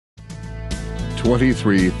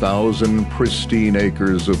23,000 pristine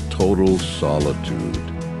acres of total solitude,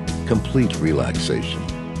 complete relaxation,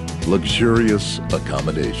 luxurious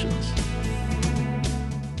accommodations.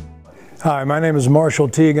 Hi, my name is Marshall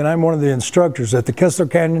Teague, and I'm one of the instructors at the Kessler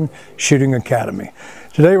Canyon Shooting Academy.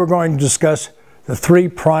 Today we're going to discuss the three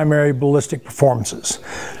primary ballistic performances.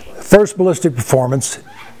 The first ballistic performance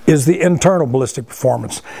is the internal ballistic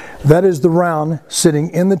performance. That is the round sitting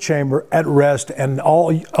in the chamber at rest and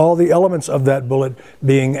all the elements of that bullet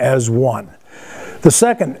being as one. The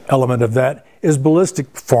second element of that is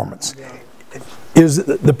ballistic performance. Is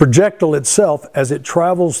the projectile itself as it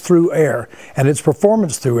travels through air and its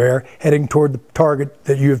performance through air heading toward the target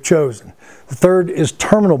that you have chosen. The third is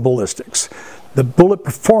terminal ballistics, the bullet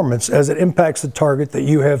performance as it impacts the target that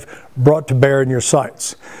you have brought to bear in your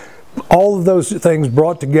sights. All of those things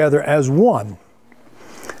brought together as one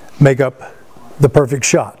make up the perfect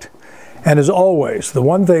shot. And as always, the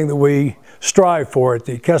one thing that we strive for at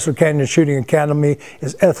the Kessler Canyon Shooting Academy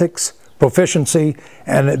is ethics, proficiency,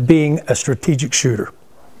 and it being a strategic shooter.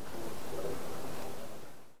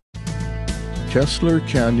 Kessler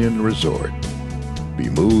Canyon Resort. Be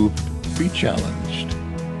moved, be challenged,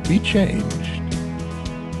 be changed.